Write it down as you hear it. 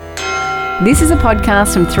This is a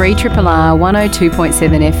podcast from 3RRR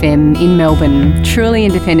 102.7 FM in Melbourne, truly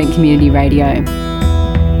independent community radio.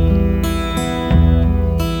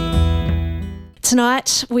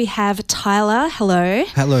 Tonight we have Tyler, hello.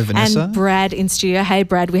 Hello, Vanessa. And Brad in studio. Hey,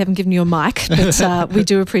 Brad, we haven't given you a mic, but we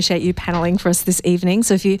do appreciate you paneling for us this evening.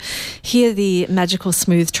 So if you hear the magical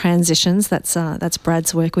smooth transitions, that's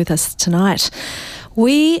Brad's work with us tonight.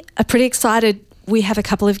 We are pretty excited. We have a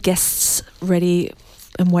couple of guests ready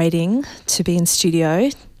and waiting to be in studio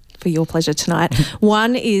for your pleasure tonight.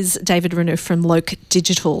 One is David Renouf from Loke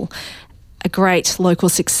Digital, a great local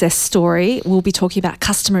success story. We'll be talking about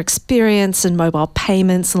customer experience and mobile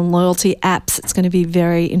payments and loyalty apps. It's going to be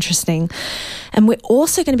very interesting. And we're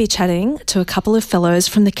also going to be chatting to a couple of fellows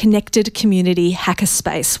from the Connected Community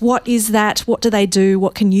Hackerspace. What is that? What do they do?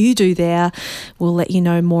 What can you do there? We'll let you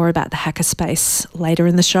know more about the Hackerspace later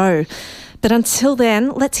in the show. But until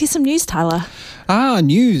then, let's hear some news, Tyler.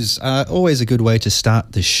 News. Always a good way to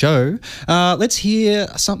start the show. Let's hear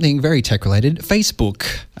something very tech-related. Facebook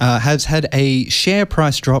has had a share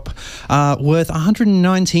price drop worth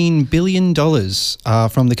 $119 billion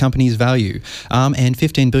from the company's value and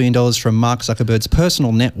 $15 billion from Mark Zuckerberg's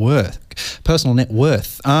personal net worth.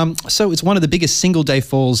 So it's one of the biggest single-day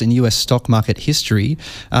falls in US stock market history,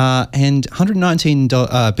 and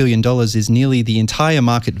 $119 billion is nearly the entire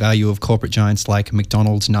market value of corporate giants like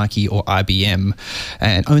McDonald's, Nike or IBM,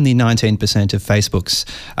 and only 19% of Facebook's.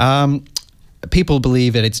 People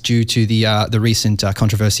believe that it's due to the recent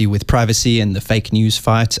controversy with privacy and the fake news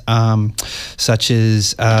fight, such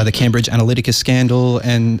as the Cambridge Analytica scandal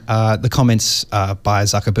and the comments by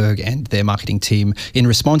Zuckerberg and their marketing team in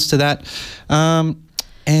response to that.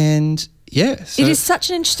 It is such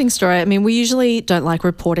an interesting story. I mean, we usually don't like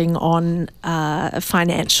reporting on a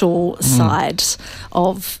financial side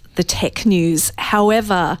of the tech news.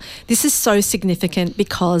 However, this is so significant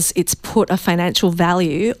because it's put a financial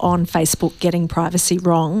value on Facebook getting privacy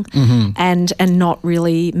wrong and not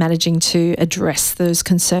really managing to address those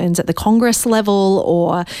concerns at the Congress level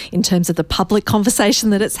or in terms of the public conversation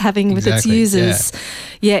that it's having with its users.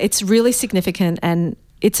 Yeah, it's really significant, and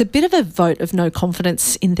it's a bit of a vote of no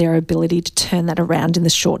confidence in their ability to turn that around in the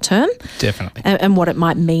short term. Definitely. And what it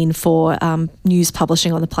might mean for news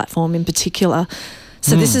publishing on the platform in particular.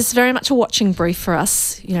 So this is very much a watching brief for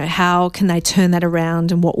us. You know, how can they turn that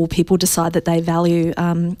around, and what will people decide that they value?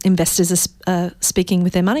 Investors are speaking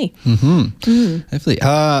with their money. Definitely.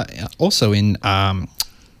 Also in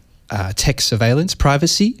tech surveillance,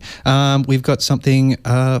 privacy, we've got something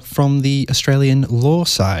from the Australian law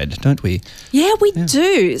side, don't we? Yeah, we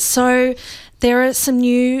do. So there are some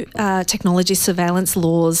new technology surveillance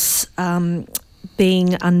laws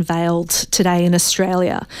being unveiled today in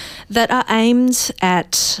Australia that are aimed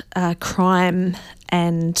at crime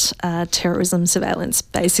and terrorism surveillance,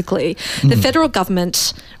 basically. The federal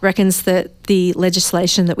government reckons that the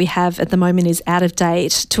legislation that we have at the moment is out of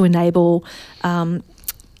date to enable the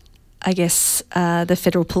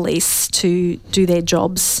federal police to do their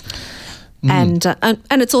jobs. And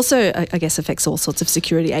it's also, I guess, affects all sorts of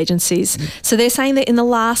security agencies. So they're saying that in the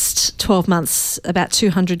last 12 months, about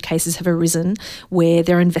 200 cases have arisen where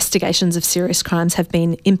their investigations of serious crimes have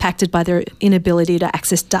been impacted by their inability to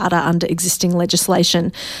access data under existing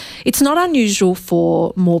legislation. It's not unusual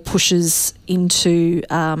for more pushes into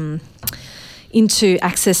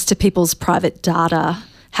access to people's private data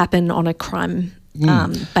happen on a crime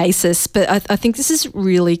basis. But I think this is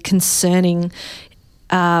really concerning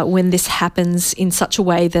when this happens in such a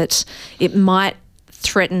way that it might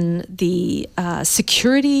threaten the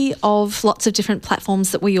security of lots of different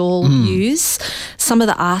platforms that we all use. Some of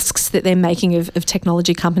the asks that they're making of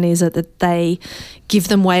technology companies are that they give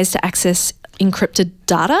them ways to access encrypted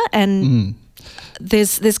data, and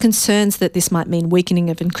there's concerns that this might mean weakening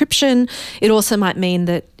of encryption. It also might mean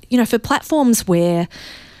that, you know, for platforms where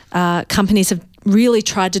companies have really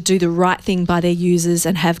tried to do the right thing by their users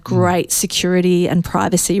and have great security and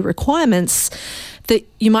privacy requirements, that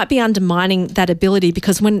you might be undermining that ability,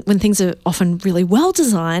 because when things are often really well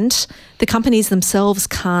designed, the companies themselves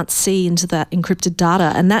can't see into that encrypted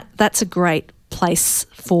data, and that's a great place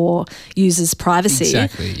for users' privacy.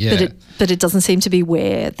 Exactly, yeah. But it doesn't seem to be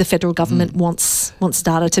where the federal government wants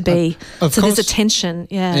data to be. So there's a tension,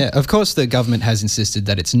 Yeah, of course the government has insisted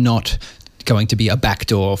that it's not going to be a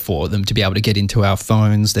backdoor for them to be able to get into our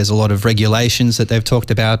phones. There's a lot of regulations that they've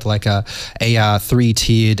talked about, like a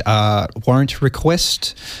 3-tiered warrant request.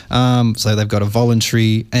 So they've got a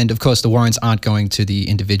voluntary, and of course the warrants aren't going to the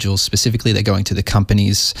individuals specifically, they're going to the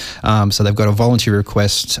companies. So they've got a voluntary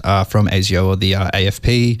request from ASIO or the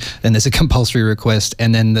AFP, then there's a compulsory request,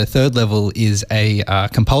 and then the third level is a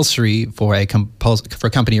compulsory for a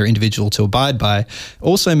company or individual to abide by.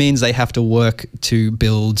 Also means they have to work to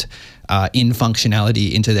build in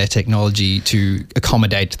functionality into their technology to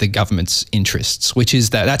accommodate the government's interests, which is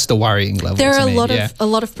that's the worrying level. There are a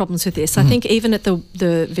lot of problems with this. I think even at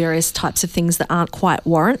the various types of things that aren't quite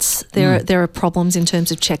warrants, there are problems in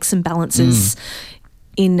terms of checks and balances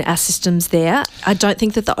in our systems there. I don't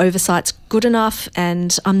think that the oversight's good enough,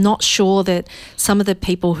 and I'm not sure that some of the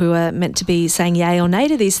people who are meant to be saying yay or nay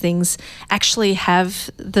to these things actually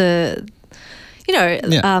have the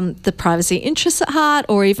privacy interests at heart,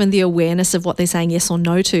 or even the awareness of what they're saying yes or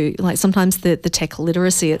no to. Like sometimes the tech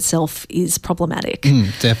literacy itself is problematic.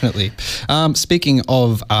 Definitely. Speaking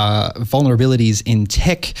of vulnerabilities in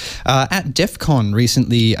tech, at DEF CON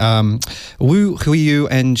recently, Wu Huiyu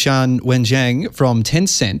and Zhan Wenjiang from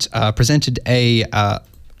Tencent presented a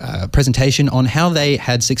presentation on how they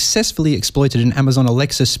had successfully exploited an Amazon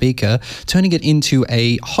Alexa speaker, turning it into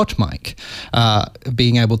a hot mic,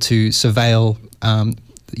 being able to surveil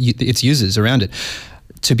its users around it.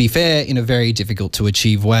 To be fair, in a very difficult to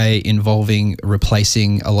achieve way, involving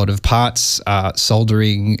replacing a lot of parts,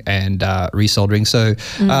 soldering and resoldering. So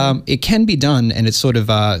it can be done, and it's sort of,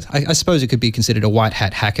 I suppose it could be considered a white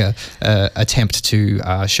hat hacker attempt to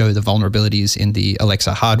show the vulnerabilities in the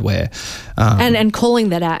Alexa hardware. And calling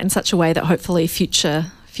that out in such a way that hopefully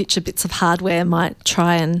future bits of hardware might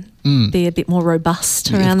try and be a bit more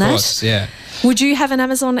robust around that. Of course, yeah. Would you have an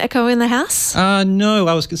Amazon Echo in the house? No,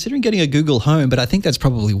 I was considering getting a Google Home, but I think that's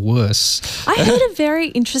probably worse. I heard a very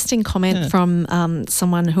interesting comment from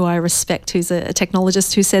someone who I respect, who's a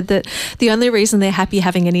technologist, who said that the only reason they're happy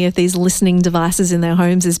having any of these listening devices in their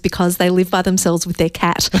homes is because they live by themselves with their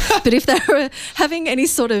cat. But if they were having any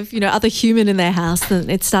sort of other human in their house,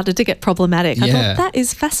 then it started to get problematic. Yeah. I thought that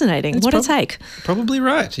is fascinating. What a take. Probably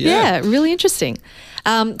right, yeah. Yeah, really interesting.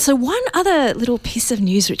 So one other little piece of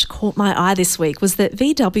news which caught my eye this week was that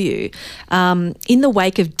VW, in the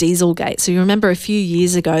wake of Dieselgate, so you remember a few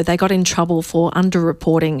years ago, they got in trouble for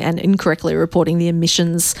underreporting and incorrectly reporting the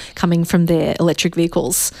emissions coming from their electric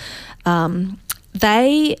vehicles.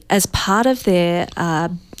 They, as part of their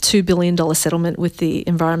 $2 billion settlement with the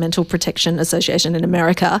Environmental Protection Association in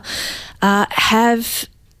America,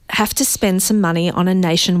 have to spend some money on a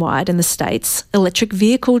nationwide, in the States, electric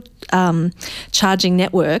vehicle charging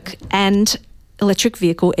network and electric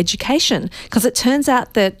vehicle education, because it turns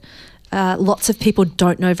out that lots of people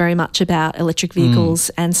don't know very much about electric vehicles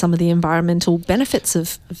and some of the environmental benefits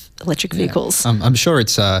of electric vehicles. I'm sure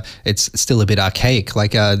it's still a bit archaic.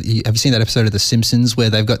 Like, have you seen that episode of The Simpsons where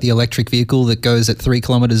they've got the electric vehicle that goes at 3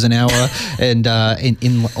 kilometers an hour and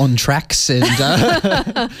on tracks? And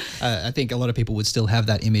I think a lot of people would still have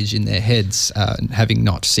that image in their heads, having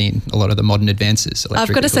not seen a lot of the modern advances.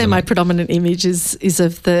 I've got to say, my predominant image is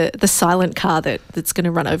of the silent car that's going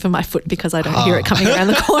to run over my foot because I don't hear it coming around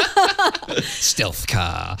the corner. Stealth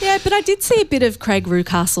car. Yeah, but I did see a bit of Craig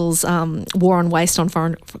Rucastle's War on Waste on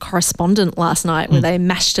Foreign Correspondent last night, where they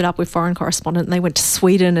mashed it up with Foreign Correspondent, and they went to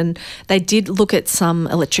Sweden and they did look at some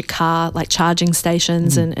electric car, like charging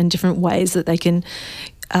stations and different ways that they can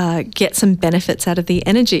get some benefits out of the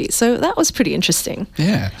energy. So that was pretty interesting.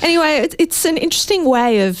 Yeah. Anyway, it's an interesting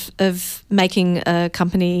way of making a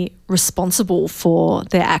company responsible for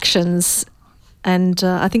their actions. And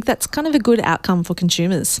I think that's kind of a good outcome for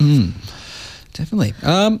consumers. Definitely.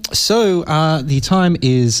 So the time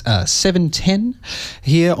is 7:10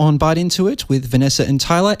 here on Bite Into It with Vanessa and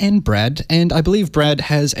Tyler and Brad. And I believe Brad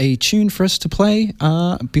has a tune for us to play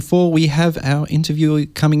before we have our interview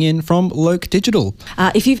coming in from Loke Digital.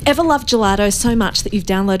 If you've ever loved gelato so much that you've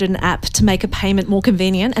downloaded an app to make a payment more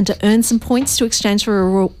convenient and to earn some points to exchange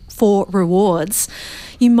for rewards,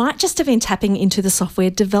 you might just have been tapping into the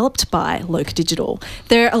software developed by Loke Digital.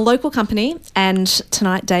 They're a local company, and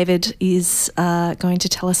tonight David is going to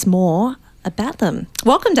tell us more about them.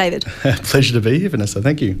 Welcome, David. Pleasure to be here, Vanessa.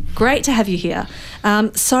 Thank you. Great to have you here.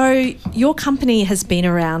 So your company has been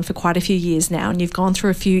around for quite a few years now, and you've gone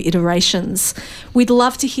through a few iterations. We'd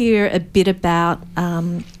love to hear a bit about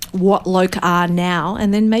what Loke are now,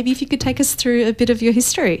 and then maybe if you could take us through a bit of your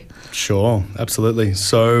history. Sure, absolutely.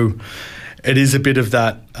 So it is a bit of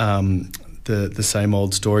that, the same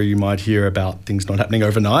old story you might hear about things not happening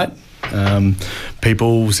overnight.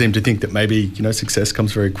 People seem to think that maybe, success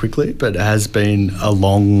comes very quickly, but it has been a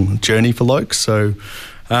long journey for Lokes. So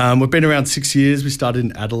we've been around 6 years. We started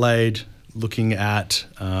in Adelaide looking at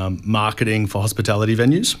marketing for hospitality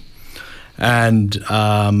venues. And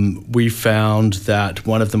we found that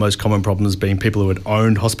one of the most common problems being people who had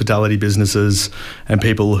owned hospitality businesses and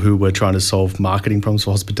people who were trying to solve marketing problems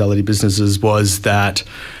for hospitality businesses was that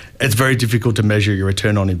it's very difficult to measure your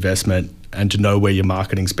return on investment and to know where your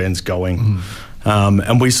marketing spend's going.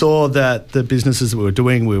 And we saw that the businesses that we were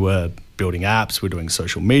building apps, we were doing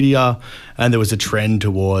social media, and there was a trend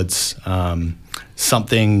towards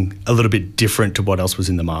something a little bit different to what else was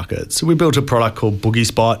in the market. So we built a product called Boogie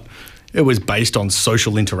Spot. It was based on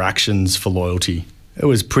social interactions for loyalty. It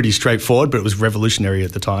was pretty straightforward, but it was revolutionary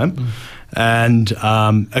at the time. And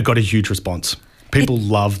it got a huge response. People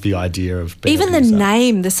love the idea of being even the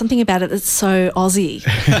name. There's something about it that's so Aussie.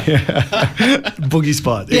 Boogie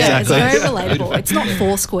Spot, yeah, exactly. It's very relatable. It's not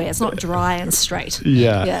Foursquare. It's not dry and straight.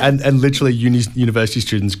 Yeah. And literally university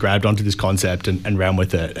students grabbed onto this concept and ran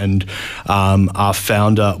with it. And our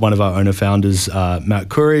founder, one of our owner founders, Matt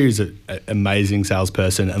Curry, who's an amazing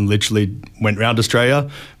salesperson, and literally went around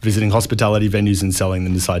Australia visiting hospitality venues and selling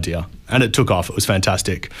them this idea. And it took off. It was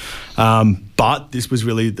fantastic. But this was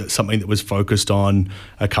really something that was focused on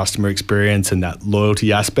a customer experience and that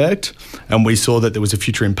loyalty aspect. And we saw that there was a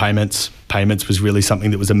future in payments. Payments was really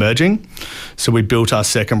something that was emerging. So we built our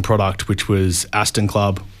second product, which was Aston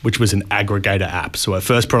Club, which was an aggregator app. So our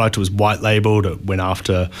first product was white labeled. It went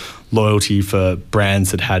after loyalty for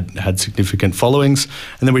brands that had significant followings.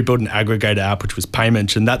 And then we built an aggregator app, which was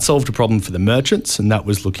payments. And that solved a problem for the merchants. And that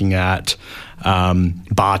was looking at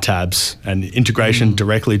bar tabs and integration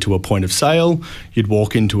directly to a point of sale. You'd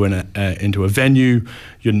walk into a venue,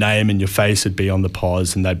 your name and your face would be on the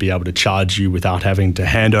POS, and they'd be able to charge you without having to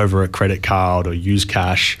hand over a credit card or use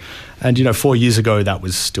cash. And 4 years ago, that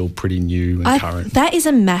was still pretty new and current. That is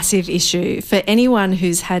a massive issue for anyone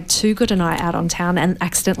who's had too good a night out on town and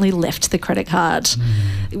accidentally left the credit card,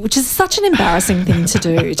 which is such an embarrassing thing to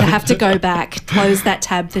do, to have to go back, close that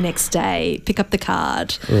tab the next day, pick up the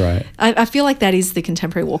card. Right. I feel like that is the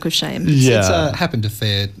contemporary walk of shame. Yeah. It's happened a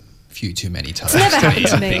fair few too many times. It's never happened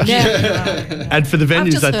to me. Never. And for the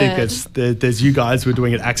venues, I think there's you guys who are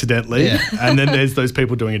doing it accidentally, and then there's those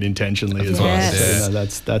people doing it intentionally as well. So,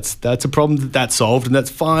 that's a problem that's solved, and that's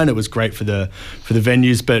fine. It was great for the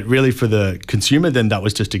venues, but really for the consumer, then that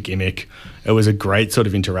was just a gimmick. It was a great sort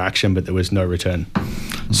of interaction, but there was no return.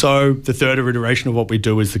 So the third iteration of what we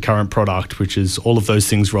do is the current product, which is all of those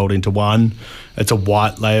things rolled into one. It's a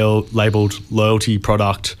white labeled loyalty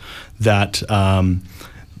product that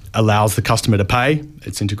allows the customer to pay.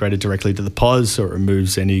 It's integrated directly to the POS, so it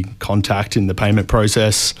removes any contact in the payment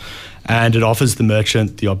process. And it offers the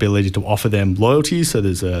merchant the ability to offer them loyalty, so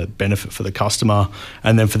there's a benefit for the customer.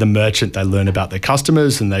 And then for the merchant, they learn about their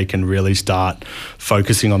customers and they can really start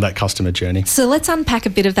focusing on that customer journey. So let's unpack a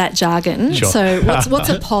bit of that jargon. Sure. So what's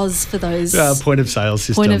a POS for those? Point of sale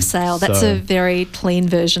system. Point of sale. That's a very clean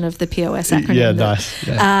version of the POS acronym. Yeah, nice.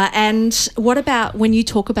 And what about when you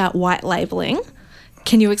talk about white labelling?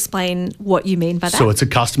 Can you explain what you mean by that? So it's a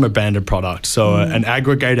customer branded product. So an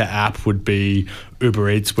aggregator app would be Uber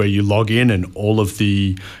Eats, where you log in and all of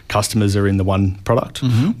the customers are in the one product.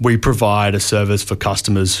 We provide a service for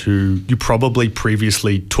customers who you probably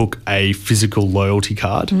previously took a physical loyalty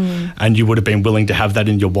card and you would have been willing to have that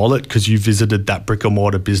in your wallet because you visited that brick and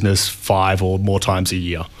mortar business 5 or more times a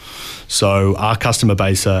year. So our customer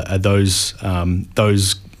base are those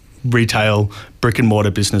retail brick and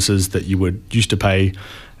mortar businesses that you would used to pay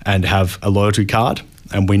and have a loyalty card,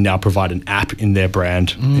 and we now provide an app in their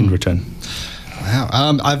brand in return.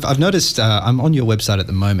 Wow. I've noticed I'm on your website at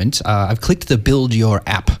the moment. I've clicked the Build Your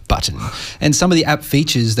App button, and some of the app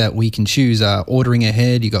features that we can choose are ordering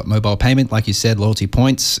ahead. You got mobile payment, like you said, loyalty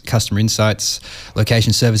points, customer insights,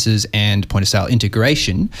 location services, and point of sale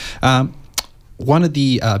integration. One of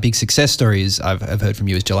the big success stories I've heard from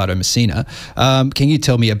you is Gelato Messina. Can you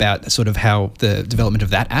tell me about sort of how the development of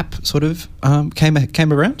that app sort of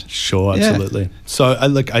came around? Sure, absolutely. Yeah.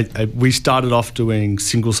 So we started off doing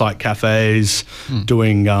single site cafes,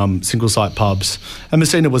 doing single site pubs, and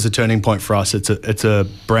Messina was a turning point for us. It's a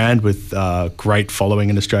brand with great following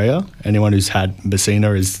in Australia. Anyone who's had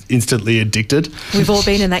Messina is instantly addicted. We've all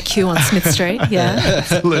been in that queue on Smith Street. Yeah,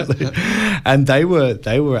 absolutely. And they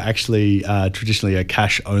were actually traditionally a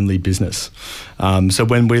cash-only business. So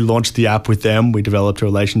when we launched the app with them, we developed a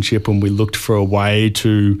relationship and we looked for a way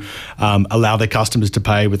to allow their customers to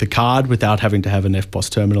pay with a card without having to have an EFTPOS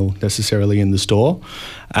terminal necessarily in the store,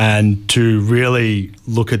 and to really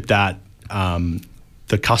look at that,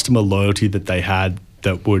 the customer loyalty that they had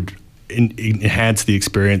that would enhance the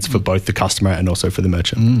experience for both the customer and also for the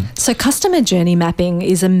merchant. So customer journey mapping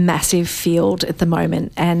is a massive field at the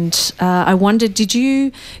moment, and I wondered, did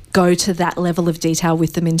you go to that level of detail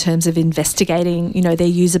with them in terms of investigating, their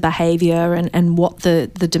user behaviour and what the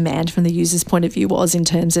demand from the user's point of view was in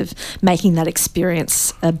terms of making that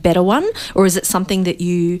experience a better one? Or is it something that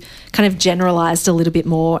you kind of generalised a little bit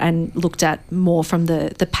more and looked at more from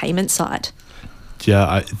the payment side?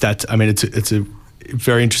 Yeah, it's a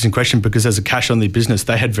very interesting question, because as a cash-only business,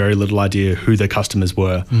 they had very little idea who their customers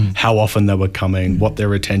were, how often they were coming, what their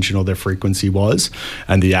retention or their frequency was,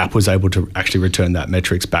 and the app was able to actually return that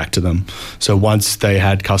metrics back to them. So once they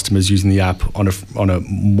had customers using the app on a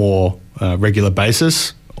more regular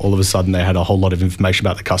basis, all of a sudden they had a whole lot of information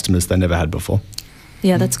about the customers they never had before.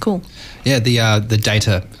 Yeah, that's cool. Yeah, the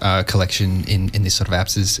data collection in this sort of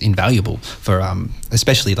apps is invaluable for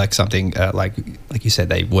especially like something like you said,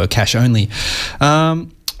 they were cash only.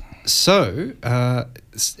 So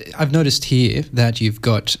I've noticed here that you've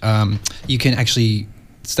got you can actually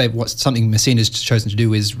say what something Messina's chosen to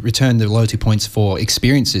do is return the loyalty points for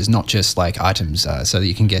experiences, not just like items, so that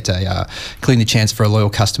you can get including the chance for a loyal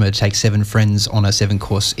customer to take 7 friends on a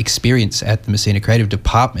 7-course experience at the Messina Creative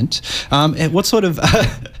Department. And what sort of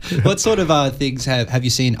things have you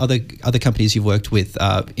seen other companies you've worked with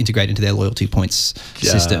integrate into their loyalty points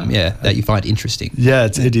system? That you find interesting. Yeah,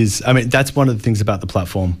 it is. I mean, that's one of the things about the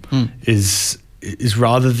platform is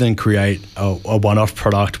rather than create a one-off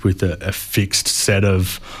product with a fixed set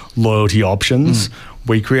of loyalty options,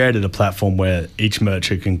 we created a platform where each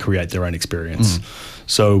merchant can create their own experience.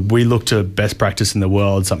 So we look to best practice in the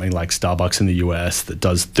world, something like Starbucks in the US that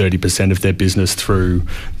does 30% of their business through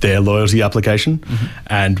their loyalty application.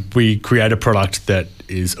 And we create a product that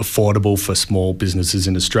is affordable for small businesses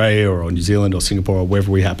in Australia or New Zealand or Singapore or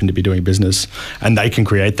wherever we happen to be doing business, and they can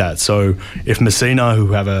create that. So if Messina,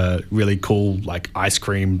 who have a really cool like ice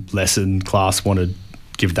cream lesson class, want to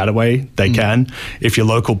give that away, they can. If your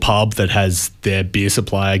local pub that has their beer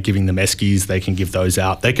supplier giving them eskies, they can give those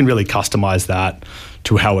out. They can really customize that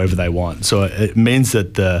to however they want. So it means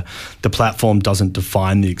that the platform doesn't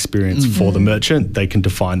define the experience for the merchant. They can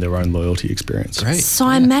define their own loyalty experience. Great. So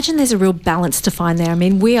I imagine there's a real balance to find there. I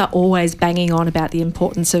mean, we are always banging on about the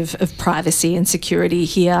importance of privacy and security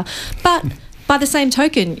here, but by the same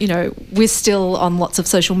token, we're still on lots of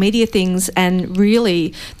social media things, and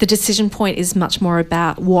really the decision point is much more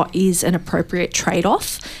about what is an appropriate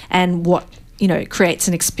trade-off and what creates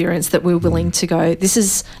an experience that we're willing to go, this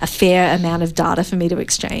is a fair amount of data for me to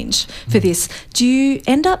exchange for this. Do you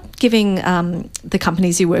end up giving the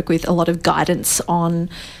companies you work with a lot of guidance on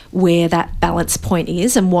where that balance point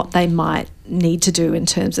is and what they might need to do in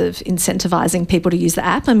terms of incentivizing people to use the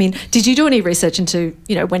app? I mean, did you do any research into,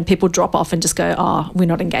 when people drop off and just go, we're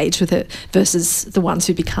not engaged with it, versus the ones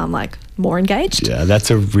who become like more engaged? Yeah, that's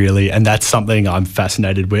something I'm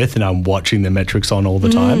fascinated with, and I'm watching the metrics on all the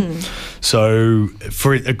time. So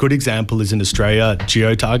for a good example is in Australia,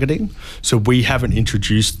 geo-targeting. So we haven't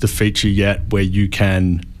introduced the feature yet where you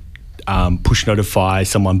can push notify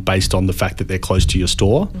someone based on the fact that they're close to your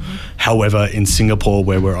store. However, in Singapore,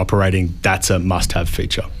 where we're operating, that's a must-have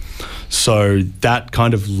feature. So that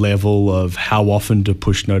kind of level of how often to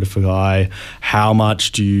push notify, how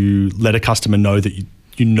much do you let a customer know that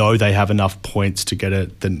they have enough points to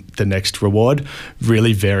get the next reward,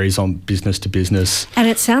 really varies on business to business. And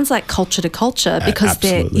it sounds like culture to culture, because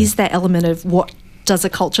there is that element of what does a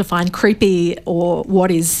culture find creepy or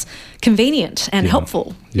what is convenient and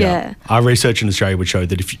helpful. Yeah. Our research in Australia would show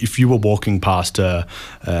that if you were walking past a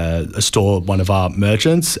store, one of our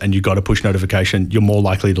merchants, and you got a push notification, you're more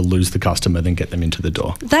likely to lose the customer than get them into the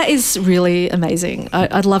door. That is really amazing.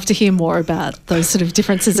 I'd love to hear more about those sort of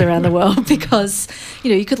differences around the world, because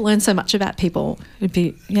you could learn so much about people. It'd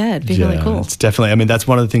be really cool. It's definitely. That's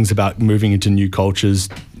one of the things about moving into new cultures.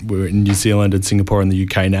 We're in New Zealand and Singapore and the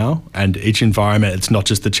UK now, and each environment, it's not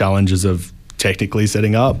just the challenges of technically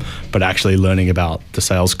setting up, but actually learning about the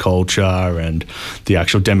sales culture and the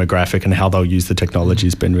actual demographic and how they'll use the technology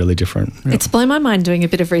has been really different. Yeah. It's blown my mind doing a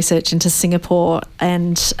bit of research into Singapore,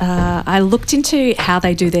 and I looked into how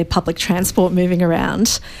they do their public transport moving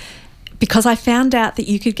around, because I found out that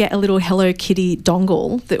you could get a little Hello Kitty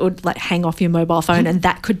dongle that would like hang off your mobile phone, and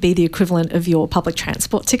that could be the equivalent of your public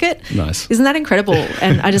transport ticket. Nice. Isn't that incredible?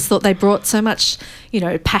 And I just thought they brought so much,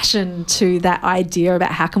 passion to that idea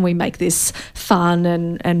about how can we make this fun,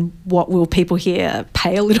 and what will people here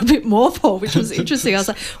pay a little bit more for, which was interesting. I was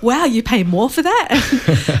like, wow, you pay more for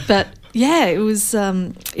that? But yeah, it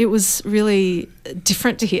was really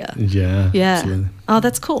different to here. Yeah. Absolutely. Oh,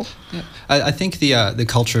 that's cool. Yeah. I think the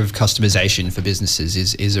culture of customization for businesses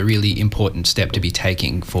is a really important step to be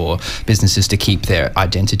taking for businesses to keep their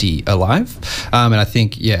identity alive. And I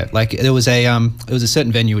think, like there was a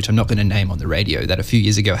certain venue, which I'm not going to name on the radio, that a few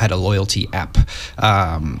years ago had a loyalty app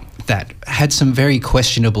that had some very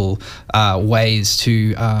questionable ways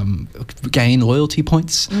to gain loyalty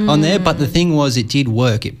points on there. But the thing was, it did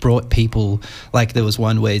work. It brought people, like there was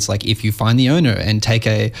one where it's like, if you find the owner and take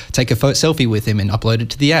a selfie with him and upload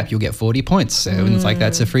it to the app, you'll get 40 points. So and it's like,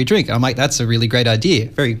 that's a free drink. I'm like, that's a really great idea.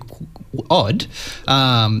 Very odd.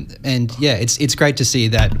 And yeah, it's great to see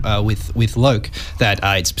that with Loke, that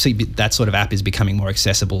that sort of app is becoming more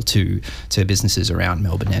accessible to businesses around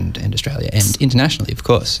Melbourne and Australia and internationally, of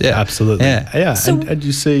course. Yeah, absolutely. Yeah. So, and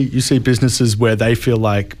you see businesses where they feel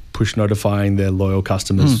like push notifying their loyal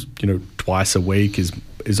customers, twice a week is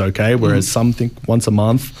okay, whereas some think once a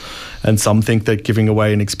month, and some think that giving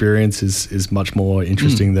away an experience is much more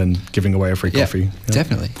interesting than giving away a free coffee. Yeah.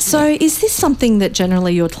 Definitely. So is this something that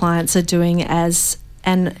generally your clients are doing as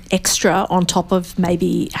an extra on top of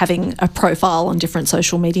maybe having a profile on different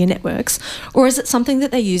social media networks, or is it something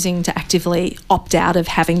that they're using to actively opt out of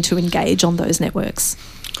having to engage on those networks?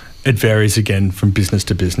 It varies again from business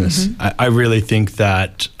to business. I really think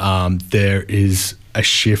that there is a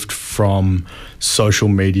shift from social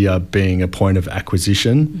media being a point of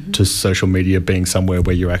acquisition to social media being somewhere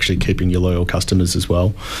where you're actually keeping your loyal customers as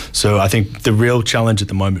well. So I think the real challenge at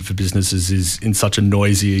the moment for businesses is, in such a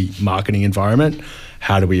noisy marketing environment,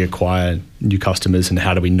 how do we acquire new customers and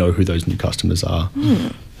how do we know who those new customers are?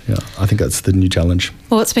 Yeah, I think that's the new challenge.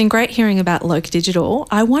 Well, it's been great hearing about Loke Digital.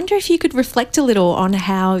 I wonder if you could reflect a little on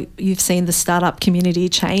how you've seen the startup community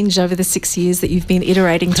change over the 6 years that you've been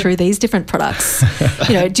iterating through these different products.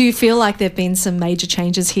 Do you feel like there have been some major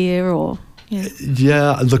changes here, or?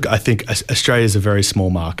 Yeah, look, I think Australia is a very small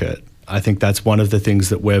market. I think that's one of the things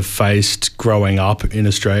that we've faced growing up in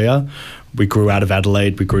Australia. We grew out of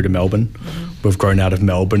Adelaide, we grew to Melbourne. We've grown out of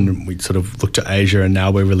Melbourne, we sort of looked to Asia, and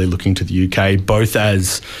now we're really looking to the UK, both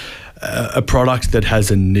as a product that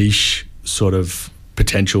has a niche sort of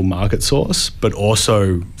potential market source, but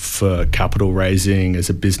also for capital raising as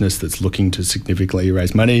a business that's looking to significantly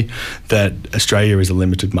raise money, that Australia is a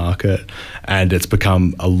limited market and it's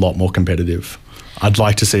become a lot more competitive. I'd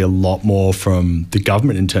like to see a lot more from the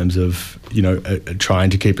government in terms of,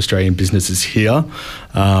 trying to keep Australian businesses here.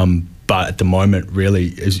 But at the moment,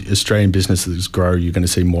 really, as Australian businesses grow, you're going to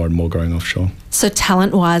see more and more going offshore. So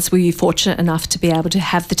talent-wise, were you fortunate enough to be able to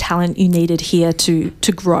have the talent you needed here to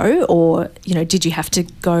grow, or, did you have to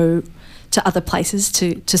go to other places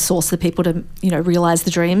to source the people to, realise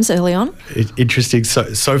the dreams early on? Interesting.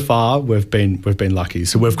 So far, we've been lucky.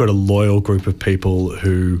 So we've got a loyal group of people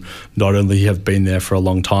who not only have been there for a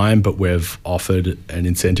long time, but we've offered an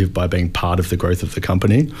incentive by being part of the growth of the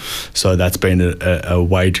company. So that's been a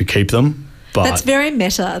way to keep them. But that's very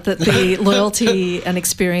meta, that the loyalty and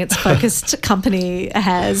experience-focused company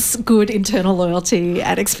has good internal loyalty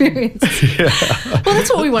and experience. Yeah. Well,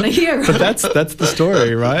 that's what we want to hear. But that's the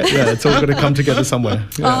story, right? Yeah, it's all going to come together somewhere.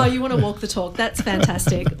 Yeah. Oh, you want to walk the talk. That's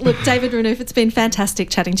fantastic. Look, David Renouf, it's been fantastic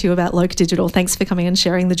chatting to you about Loke Digital. Thanks for coming and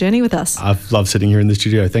sharing the journey with us. I've loved sitting here in the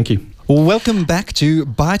studio. Thank you. Welcome back to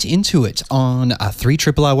Bite Into It on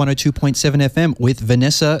 3RRR 102.7 FM with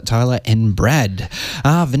Vanessa, Tyler and Brad.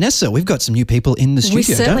 Vanessa, we've got some new people in the studio, We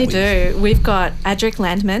certainly don't we? do. We've got Adric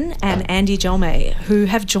Landman and Andy Jolme, who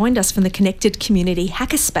have joined us from the Connected Community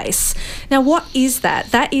Hackerspace. Now, what is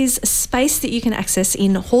that? That is a space that you can access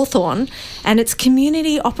in Hawthorn, and it's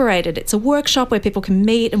community operated. It's a workshop where people can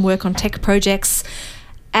meet and work on tech projects.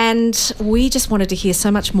 And we just wanted to hear so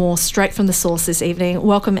much more straight from the source this evening.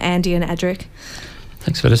 Welcome, Andy and Adric.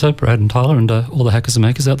 Thanks, Vanessa, Brad and Tyler, and all the hackers and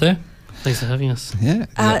makers out there. Thanks for having us.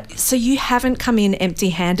 Yeah. So you haven't come in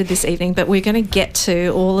empty-handed this evening, but we're going to get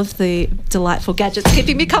to all of the delightful gadgets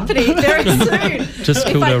keeping me company very soon. Just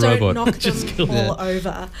killed our robot. If I don't knock them all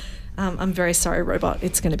over. I'm very sorry, robot.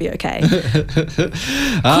 It's going to be okay.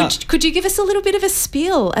 Could you give us a little bit of a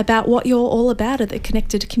spiel about what you're all about at the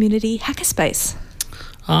Connected Community Hackerspace?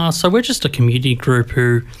 So we're just a community group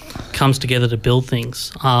who comes together to build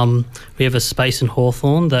things. We have a space in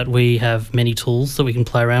Hawthorn that we have many tools that we can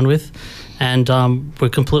play around with, and we're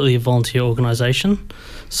completely a volunteer organisation.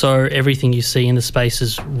 So everything you see in the space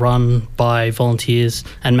is run by volunteers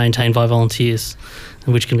and maintained by volunteers,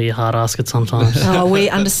 which can be a hard ask at sometimes. Oh, we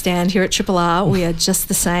understand here at RRR. We are just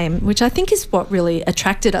the same, which I think is what really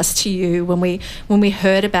attracted us to you when we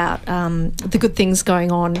heard about the good things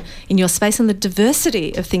going on in your space and the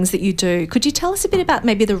diversity of things that you do. Could you tell us a bit about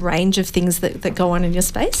maybe the range of things that go on in your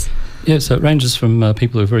space? Yeah, so it ranges from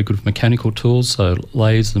people who are very good with mechanical tools, so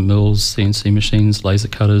lathes and mills, CNC machines, laser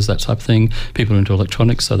cutters, that type of thing. People who are into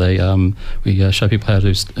electronics, so we show people how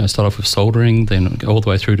to start off with soldering, then go all the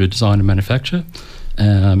way through to design and manufacture.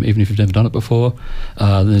 Even if you've never done it before.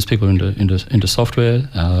 Then there's people into software,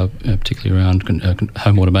 particularly around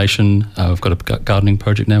home automation. We've got a gardening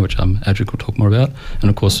project now, which Adric will talk more about, and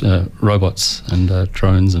of course robots and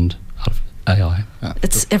drones and AI.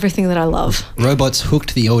 It's everything that I love. Robots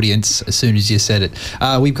hooked the audience as soon as you said it.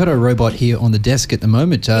 We've got a robot here on the desk at the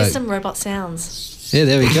moment. Here's some robot sounds. Yeah,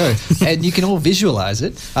 there we go. And you can all visualise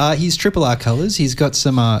it. He's Triple R colours. He's got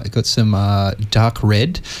some dark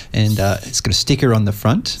red, and it's got a sticker on the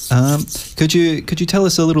front. Could you tell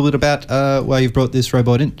us a little bit about why you've brought this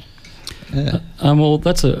robot in? Well,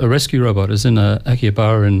 that's a rescue robot. It's in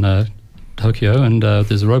Akihabara in Tokyo, and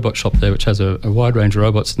there's a robot shop there which has a wide range of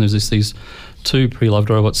robots. And there's these two pre-loved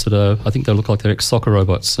robots that I think they look like they're ex-soccer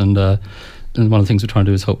robots, and one of the things we're trying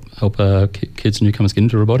to do is help kids and newcomers get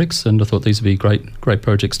into robotics, and I thought these would be great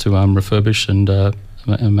projects to refurbish and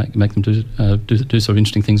make them do sort of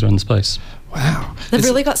interesting things around the space. Wow. They've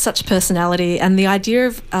really got such personality, and the idea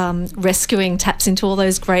of rescuing taps into all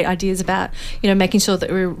those great ideas about, making sure that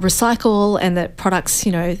we recycle and that products,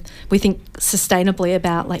 we think sustainably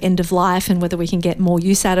about like end of life and whether we can get more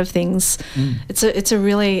use out of things. It's a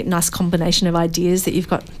really nice combination of ideas that you've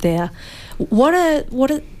got there. What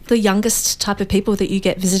are the youngest type of people that you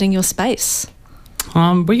get visiting your space?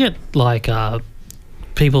 We get like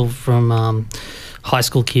people from high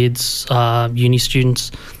school kids, uni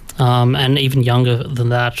students, and even younger than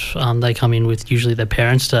that. They come in with usually their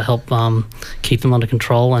parents to help keep them under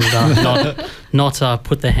control and not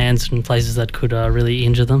put their hands in places that could really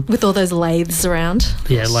injure them. With all those lathes around.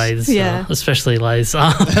 Yeah, lathes. Yeah. Especially lathes.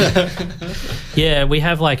 Yeah, we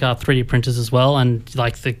have like 3D printers as well, and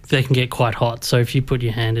like they can get quite hot. So if you put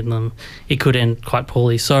your hand in them, it could end quite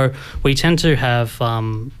poorly. So we tend to have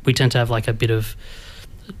like a bit of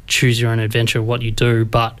choose your own adventure what you do,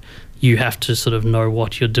 but you have to sort of know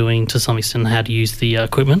what you're doing to some extent, how to use the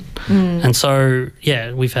equipment. And so,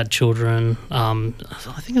 yeah, we've had children, I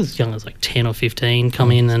think as young as like 10 or 15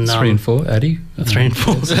 come in. And 3 and 4, Addie. 3 and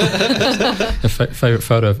 4. A favourite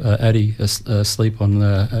photo of Addie asleep on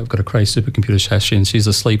I've got a Cray supercomputer chassis, and she's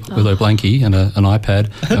asleep with her blankie and an iPad,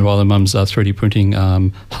 and while her mum's 3D printing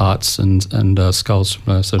hearts and skulls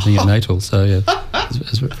from sort of neonatal. So, yeah,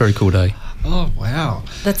 it's a very cool day. Oh, wow.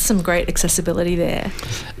 That's some great accessibility there.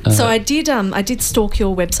 So I did stalk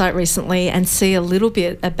your website recently and see a little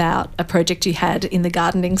bit about a project you had in the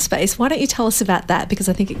gardening space. Why don't you tell us about that? Because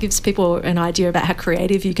I think it gives people an idea about how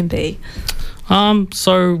creative you can be.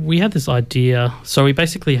 So we had this idea. So we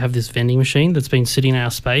basically have this vending machine that's been sitting in our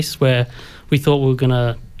space where we thought we were going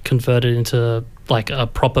to convert it into like a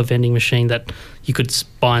proper vending machine that you could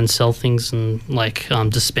buy and sell things and like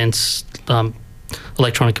dispense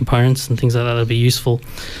electronic components and things like that would be useful.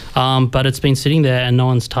 But it's been sitting there and no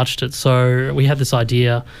one's touched it. So we had this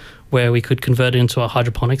idea where we could convert it into a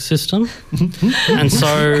hydroponic system. And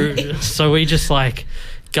so we just like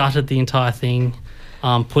gutted the entire thing,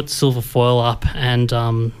 put silver foil up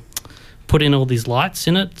and put in all these lights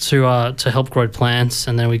in it to help grow plants.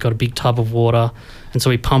 And then we got a big tub of water. And so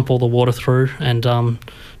we pump all the water through and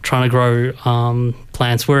trying to grow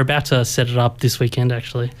plants. We're about to set it up this weekend,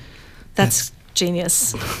 actually. That's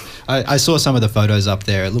genius. I saw some of the photos up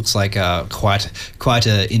there. It looks like quite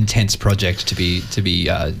an intense project to be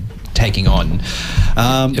taking on.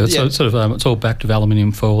 It's all backed of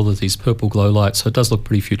aluminium foil with these purple glow lights, so it does look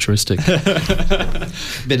pretty futuristic.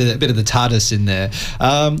 bit of the TARDIS in there.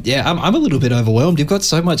 I'm a little bit overwhelmed. You've got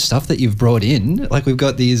so much stuff that you've brought in. Like we've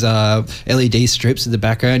got these LED strips in the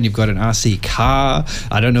background. You've got an RC car.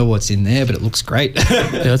 I don't know what's in there, but it looks great.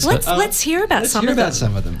 Let's hear about some of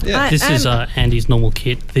them. Yeah. This is Andy's normal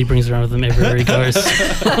kit. He brings around with him everywhere he goes.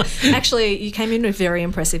 Actually, you came in with a very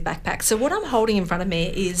impressive backpack. So what I'm holding in front of me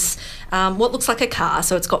is what looks like a car.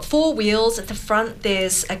 So it's got 4 wheels. At the front,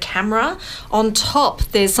 there's a camera. On top,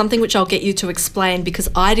 there's something which I'll get you to explain because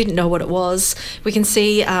I didn't know what it was. We can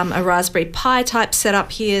see a Raspberry Pi type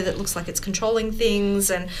setup here that looks like it's controlling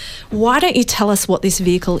things. And why don't you tell us what this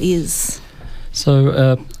vehicle is?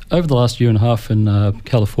 So over the last year and a half in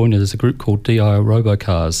California, there's a group called DI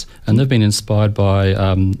Robocars, and they've been inspired by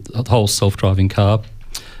the whole self-driving car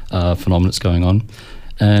phenomenon that's going on.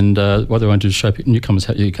 And what they want to do is show newcomers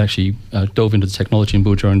how you can actually delve into the technology and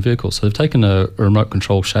build your own vehicle. So they've taken a remote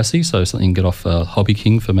control chassis, so something you can get off Hobby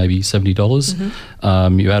King for maybe $70.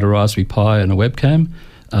 Mm-hmm. You add a Raspberry Pi and a webcam.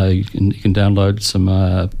 You can download some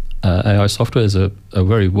AI software. There's a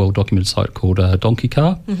very well-documented site called Donkey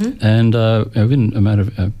Car. Mm-hmm. And within a matter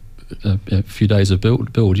of a few days of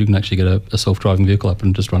build, you can actually get a self-driving vehicle up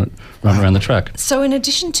and just run around the track. So in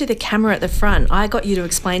addition to the camera at the front, I got you to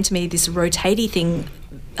explain to me this rotatey thing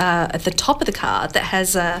at the top of the car that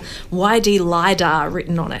has a YD LiDAR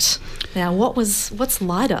written on it. Now, what's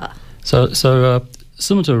LiDAR? So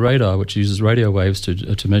similar to a radar, which uses radio waves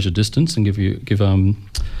to measure distance and give you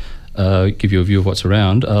a view of what's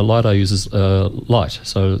around. LiDAR uses light,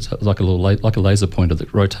 so it's like a laser pointer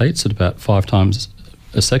that rotates at about 5 times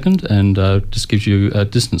a second and just gives you a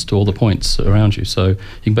distance to all the points around you. So you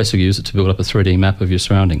can basically use it to build up a 3D map of your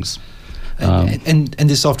surroundings. And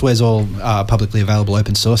this software is all publicly available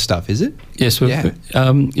open source stuff, is it? Yes.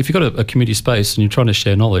 If you've got a community space and you're trying to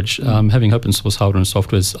share knowledge, having open source hardware and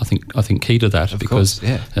software is, I think, key to that, because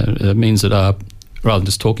it means that rather than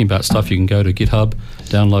just talking about stuff, you can go to GitHub,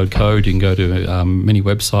 download code. You can go to many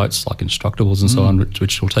websites like Instructables and so on,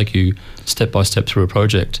 which will take you step by step through a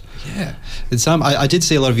project. Yeah, I did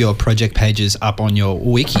see a lot of your project pages up on your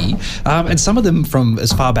wiki, and some of them from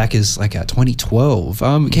as far back as like 2012.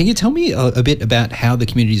 Can you tell me a bit about how the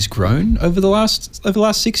community has grown over the last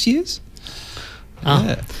 6 years?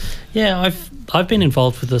 I've been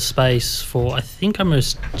involved with the space for I think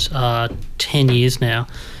almost 10 years now.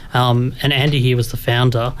 And Andy here was the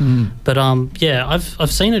founder, but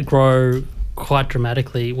I've seen it grow quite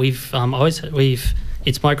dramatically.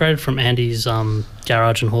 It's migrated from Andy's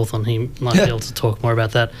garage in Hawthorne. He might be able to talk more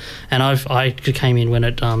about that. And I came in when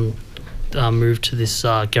it moved to this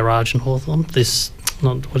garage in Hawthorne. What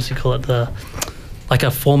does he call it? Like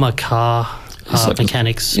a former car.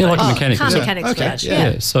 Mechanics. Yeah, like a mechanics. Car mechanics garage.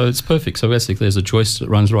 Yeah, so it's perfect. So basically there's a joist that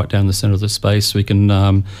runs right down the centre of the space. We can,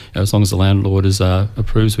 as long as the landlord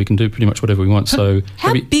approves, we can do pretty much whatever we want. So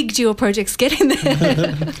how big do your projects get in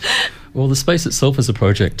there? Well, the space itself is a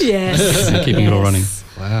project. Yes. Keeping it all running.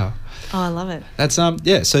 Wow. Oh, I love it. That's so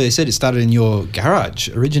you said it started in your garage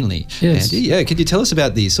originally. Yes. Andy. Yeah. Could you tell us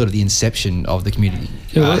about the inception of the community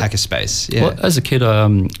hackerspace? Yeah. Well, as a kid, I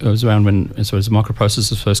was around when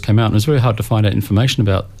microprocessors first came out, and it was very hard to find out information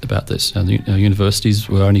about this. Universities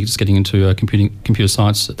were only just getting into computer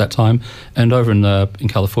science at that time, and over in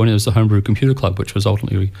California, there was the Homebrew Computer Club, which was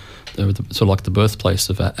ultimately sort of like the birthplace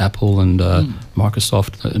of Apple and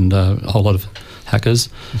Microsoft and a whole lot of hackers,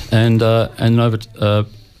 and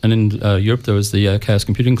in Europe, there was the Chaos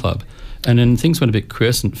Computing Club. And then things went a bit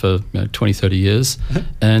quiescent for 20, 30 years.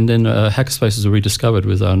 And then hackerspaces were rediscovered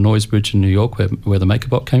with Noisebridge in New York, where the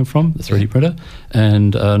MakerBot came from, the 3D printer,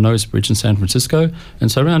 and Noisebridge in San Francisco.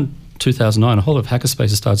 And so around 2009, a whole lot of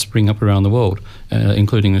hackerspaces started springing up around the world,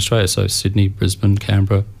 including Australia. So Sydney, Brisbane,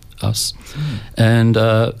 Canberra, us. And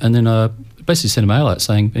then basically sent a mail out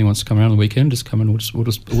saying, if anyone wants to come around the weekend, just come and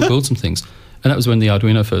we'll build some things. And that was when the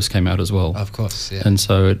Arduino first came out as well. Of course, yeah. And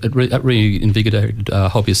so that really invigorated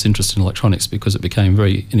hobbyists' interest in electronics, because it became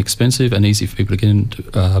very inexpensive and easy for people to get into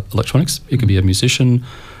electronics. You could be a musician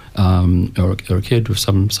or a kid with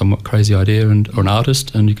some somewhat crazy idea or an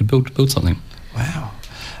artist, and you could build something. Wow.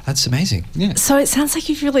 That's amazing. Yeah. So it sounds like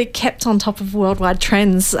you've really kept on top of worldwide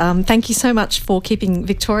trends. Thank you so much for keeping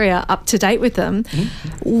Victoria up to date with them.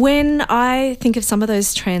 Mm-hmm. When I think of some of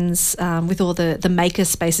those trends with all the maker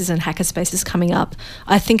spaces and hacker spaces coming up,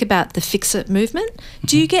 I think about the Fix-It movement. Mm-hmm.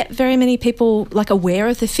 Do you get very many people aware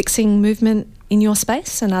of the fixing movement in your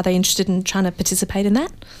space, and are they interested in trying to participate in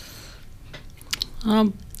that?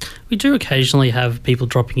 We do occasionally have people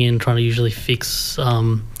dropping in trying to usually fix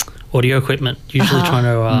audio equipment, usually trying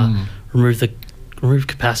to remove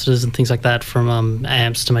capacitors and things like that from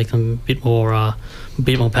amps to make them a bit more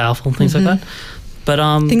powerful and things like that. But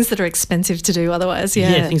things that are expensive to do otherwise,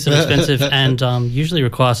 yeah, things that are expensive and usually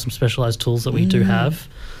require some specialized tools that we do have.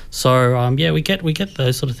 So we get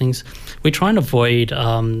those sort of things. We try and avoid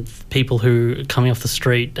people who are coming off the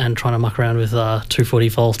street and trying to muck around with 240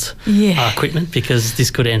 volt equipment, because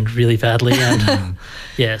this could end really badly. And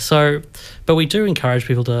but we do encourage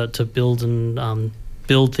people to build and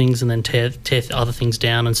build things and then tear other things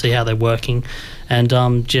down and see how they're working, and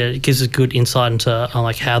it gives us good insight into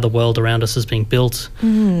how the world around us is being built,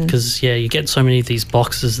 because you get so many of these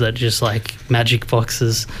boxes that are just like magic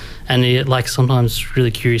boxes, and you're sometimes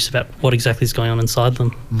really curious about what exactly is going on inside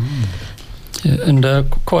them. Yeah, and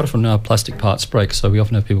quite often plastic parts break, so we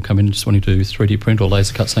often have people come in just wanting to 3D print or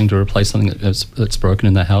laser cut something to replace something that's broken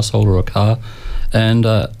in their household or a car. And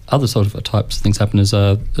other sort of types of things happen is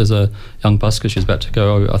there's a young busker. She's about to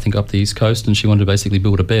go, I think, up the East Coast, and she wanted to basically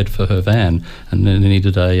build a bed for her van, and then they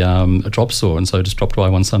needed a drop saw, and so just dropped by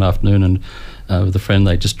one Sunday afternoon, and with a friend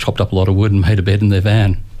they just chopped up a lot of wood and made a bed in their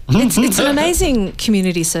van. It's an amazing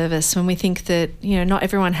community service when we think that, not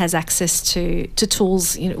everyone has access to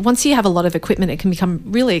tools. Once you have a lot of equipment, it can become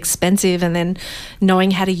really expensive, and then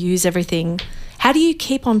knowing how to use everything. How do you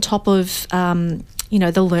keep on top of,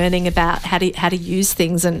 the learning about how to use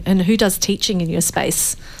things, and who does teaching in your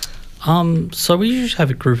space? So we usually have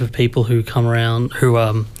a group of people who come around who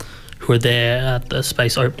are there at the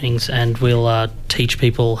space openings, and we'll teach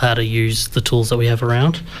people how to use the tools that we have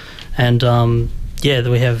around. And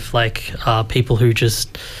we have people who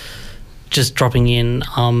just dropping in.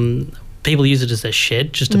 People use it as their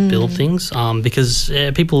shed just to build things, because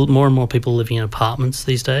more and more people living in apartments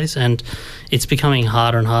these days, and it's becoming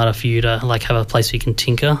harder and harder for you to have a place where you can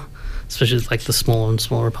tinker, especially with the smaller and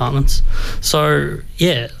smaller apartments. So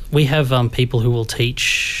we have people who will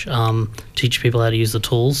teach people how to use the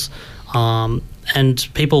tools, and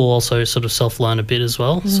people will also sort of self-learn a bit as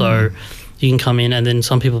well. So you can come in, and then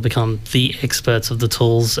some people become the experts of the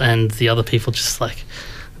tools, and the other people just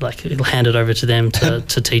it'll hand it over to them to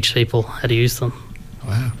teach people how to use them.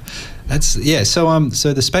 Wow. So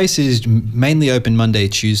the space is mainly open Monday,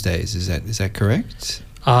 Tuesdays. Is that correct?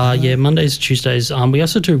 Mondays, Tuesdays. We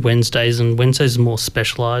also do Wednesdays, and Wednesdays are more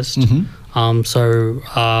specialised. One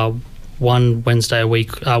Wednesday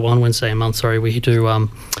a month, we do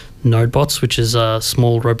NodeBots, which is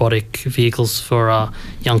small robotic vehicles for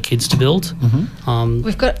young kids to build.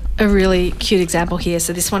 We've got a really cute example here.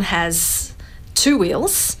 So this one has 2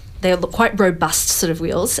 wheels. They look quite robust sort of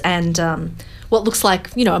wheels, and what looks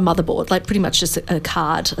like, a motherboard, pretty much just a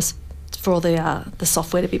card for all the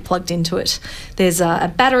software to be plugged into it. There's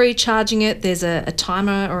a battery charging it. There's a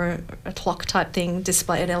timer or a clock type thing,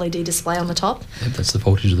 an LED display on the top. Yep, that's the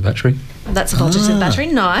voltage of the battery. That's the voltage of the battery.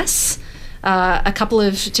 Nice. A couple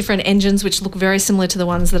of different engines which look very similar to the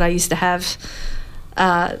ones that I used to have,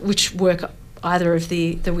 which work either of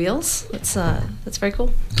the wheels. That's very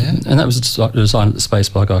cool. Yeah, and that was designed at the space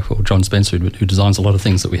by a guy called John Spencer, who designs a lot of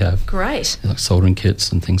things that we have. Great. Like soldering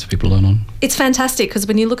kits and things for people to learn on. It's fantastic because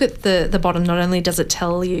when you look at the bottom, not only does it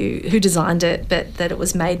tell you who designed it, but that it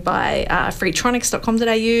was made by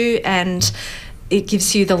freetronics.com.au, and it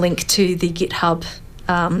gives you the link to the GitHub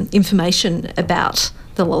information about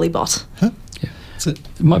the Lollibot. Huh? So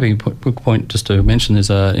it might be a good point just to mention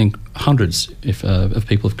there's hundreds of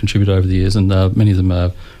people have contributed over the years, and many of them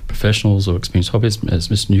are professionals or experienced hobbyists,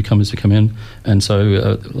 as newcomers who come in. And so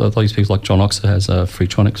a lot of these people, like John Oxer, has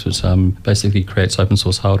Freetronics, which basically creates open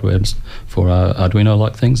source hardware for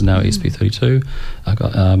Arduino-like things, and now ESP32. I've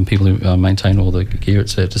got people who maintain all the gear.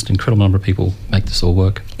 It's just an incredible number of people make this all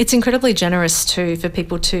work. It's incredibly generous too for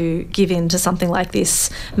people to give in to something like this,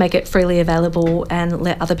 make it freely available, and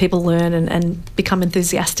let other people learn and become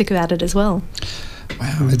enthusiastic about it as well.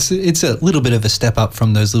 Wow, it's a little bit of a step up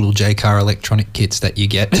from those little JCar electronic kits that you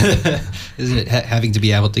get, isn't it? Having to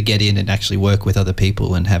be able to get in and actually work with other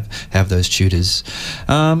people and have those tutors.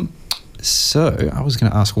 So I was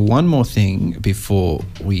going to ask one more thing before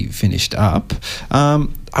we finished up.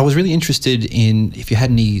 I was really interested in if you had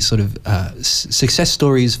any sort of success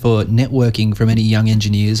stories for networking from any young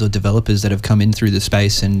engineers or developers that have come in through the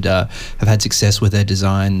space and have had success with their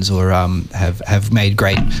designs, or have made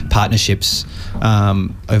great partnerships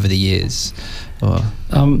over the years.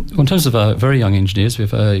 In terms of very young engineers, we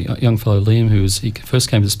have a young fellow, Liam, he first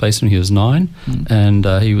came to space when he was 9, and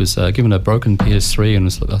he was given a broken PS3 and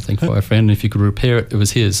was, I think, by a friend, and if you could repair it, it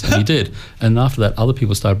was his, and he did. And after that, other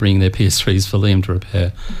people started bringing their PS3s for Liam to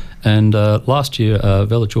repair. And last year,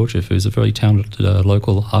 Vela Georgiev, who's a very talented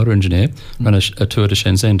local hardware engineer, ran a tour to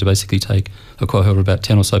Shenzhen to basically take a cohort of about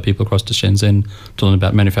 10 or so people across to Shenzhen to learn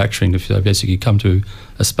about manufacturing. If you basically come to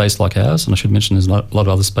a space like ours, and I should mention there's a lot of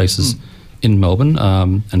other spaces in Melbourne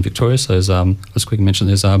and Victoria. So there's, let's quickly mention,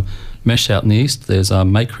 there's Mesh out in the east. There's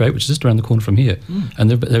Make Create, which is just around the corner from here.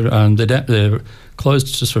 And they're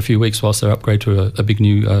closed just for a few weeks whilst they upgrade to a big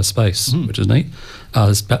new space, which is neat.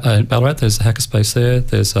 There's Ballarat, there's a hackerspace there.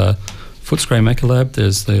 There's Footscray Maker Lab.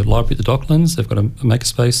 There's the library at the Docklands. They've got a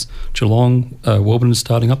makerspace. Geelong, Warburton is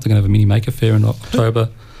starting up. They're going to have a mini maker fair in October.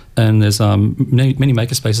 And there's many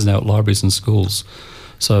makerspaces now at libraries and schools.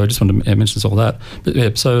 So I just wanted to mention all that. But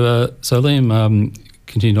yeah, so Liam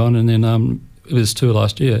continued on, and then it was his tour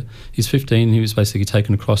last year. He's 15. He was basically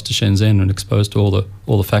taken across to Shenzhen and exposed to all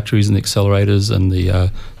the factories and the accelerators and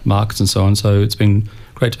the markets and so on. So it's been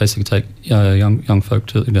great to basically take young folk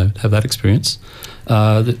to have that experience.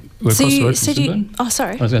 We're across the road from Swinburne. Oh,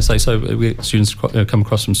 sorry. I was going to say, so students come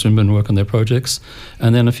across from Swinburne and work on their projects,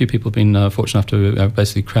 and then a few people have been fortunate enough to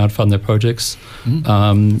basically crowdfund their projects.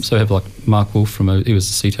 So we have like Mark Wolf he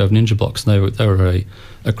was the CTO of Ninja Blocks, and they were a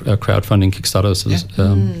crowdfunding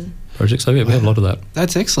Kickstarter project. So yeah, we have a lot of that.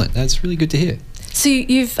 That's excellent. That's really good to hear. So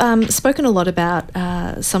you've spoken a lot about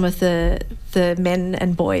some of the men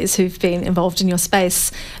and boys who've been involved in your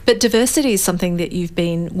space, but diversity is something that you've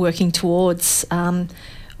been working towards.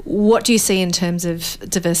 What do you see in terms of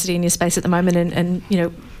diversity in your space at the moment, and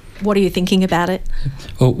what are you thinking about it?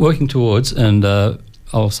 Well, working towards, and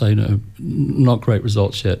I'll say not great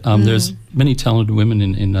results yet. There's many talented women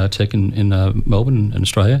in tech in Melbourne and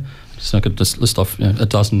Australia. So I could just list off a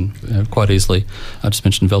dozen quite easily. I just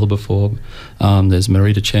mentioned Vela before. There's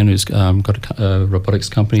Marita Chen, who's got a robotics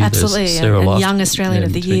company. Absolutely, there's Sarah and Young Australian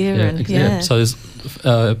of the Year. So there's,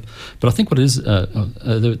 but I think what it is,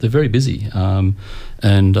 they're very busy, and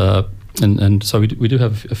so we do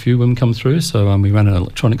have a few women come through. So we ran an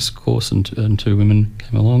electronics course, and 2 women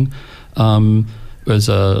came along. There's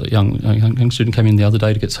a young student came in the other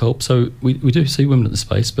day to get help. So we do see women at the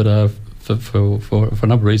space, but for a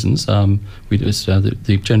number of reasons,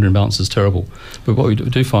 the gender imbalance is terrible. But what we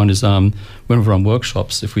do find is whenever we're on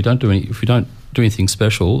workshops, if we don't do anything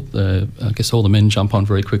special, I guess all the men jump on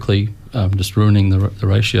very quickly, just ruining the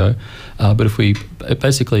ratio. But if we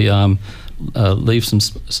basically leave some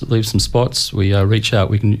spots, we reach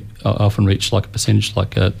out. We can often reach like a percentage,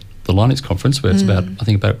 like the Linux conference, where it's about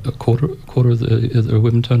a quarter of the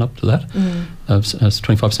women turn up to that. It's a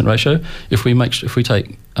 25% ratio. If we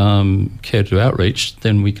take care to do outreach,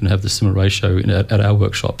 then we can have the similar ratio at our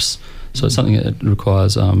workshops. So it's something that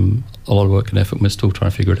requires a lot of work and effort, and we're still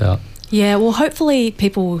trying to figure it out. Yeah, well, hopefully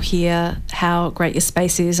people will hear how great your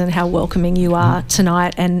space is and how welcoming you are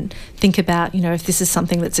tonight, and think about, if this is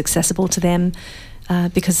something that's accessible to them.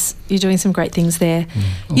 Because you're doing some great things there.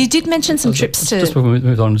 You did mention some trips to... Just before we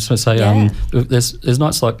move on, just want to say, there's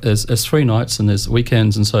nights like... There's 3 nights and there's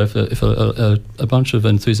weekends, and so if a bunch of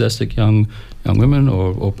enthusiastic young women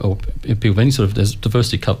or people of any sort of... There's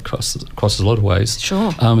diversity crosses a lot of ways.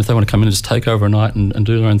 Sure. If they want to come in and just take over a night and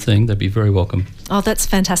do their own thing, they'd be very welcome. Oh, that's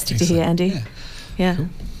fantastic to hear, Andy. Yeah. Cool.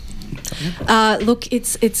 Look,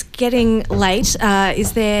 it's getting late.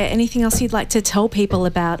 Is there anything else you'd like to tell people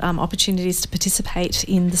about opportunities to participate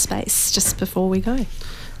in the space just before we go?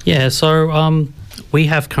 Yeah, so we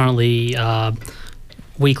have currently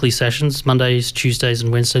weekly sessions, Mondays, Tuesdays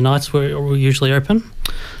and Wednesday nights we're usually open.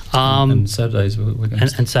 And Saturdays we're going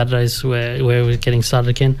and Saturdays where we're getting started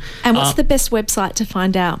again. And what's the best website to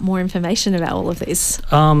find out more information about all of these?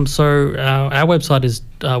 So our website is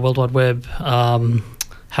World Wide Web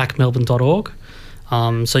hackmelbourne.org.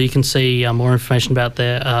 So you can see more information about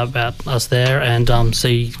us there, and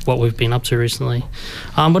see what we've been up to recently.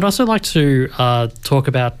 But I'd also like to talk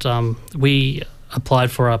about we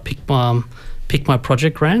applied for a Pick My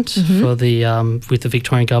Project grant for the with the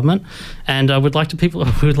Victorian government, and we would like people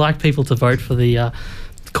to vote for the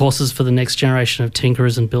courses for the next generation of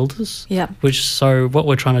tinkerers and builders. Yeah. So what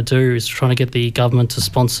we're trying to do is trying to get the government to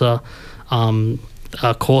sponsor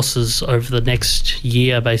courses over the next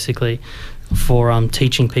year, basically, for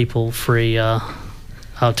teaching people free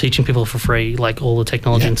for free, like all the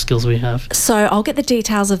technology and skills we have. So I'll get the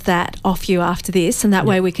details of that off you after this, and that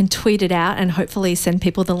way we can tweet it out and hopefully send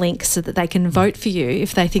people the link so that they can vote for you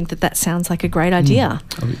if they think that sounds like a great idea.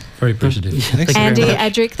 I'll be very appreciative. Andy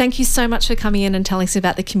Adric, thank you so much for coming in and telling us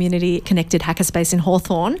about the community-connected hackerspace in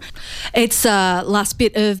Hawthorn. It's last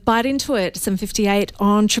bit of Bite Into It, 7:58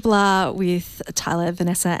 on Triple R with Tyler,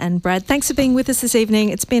 Vanessa and Brad. Thanks for being with us this evening.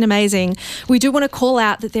 It's been amazing. We do want to call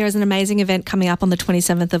out that there is an amazing event coming up on the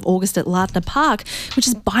 27th of August at Lardner Park, which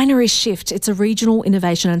is Binary Shift. It's a regional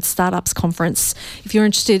innovation and startups conference. If you're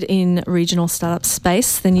interested in regional startup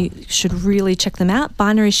space, then you should really check them out,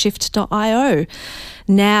 binaryshift.io.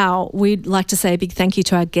 Now, we'd like to say a big thank you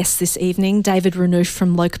to our guests this evening, David Renouf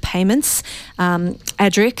from Loc Payments,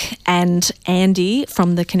 Adric and Andy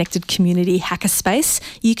from the Connected Community Hackerspace.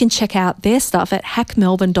 You can check out their stuff at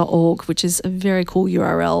hackmelbourne.org, which is a very cool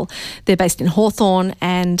URL. They're based in Hawthorn,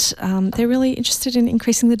 and they're really interested in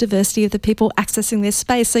increasing the diversity of the people accessing their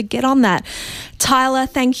space, so get on that. Tyler,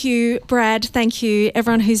 thank you. Brad, thank you.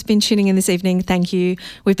 Everyone who's been tuning in this evening, thank you.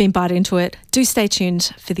 We've been Bite Into It. Do stay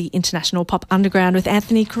tuned for the International Pop Underground with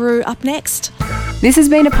Anthony Carew up next. This has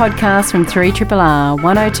been a podcast from 3RRR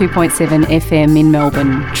 102.7 FM in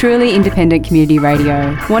Melbourne. Truly independent community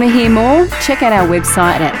radio. Want to hear more? Check out our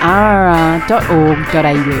website at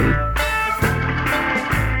rrr.org.au.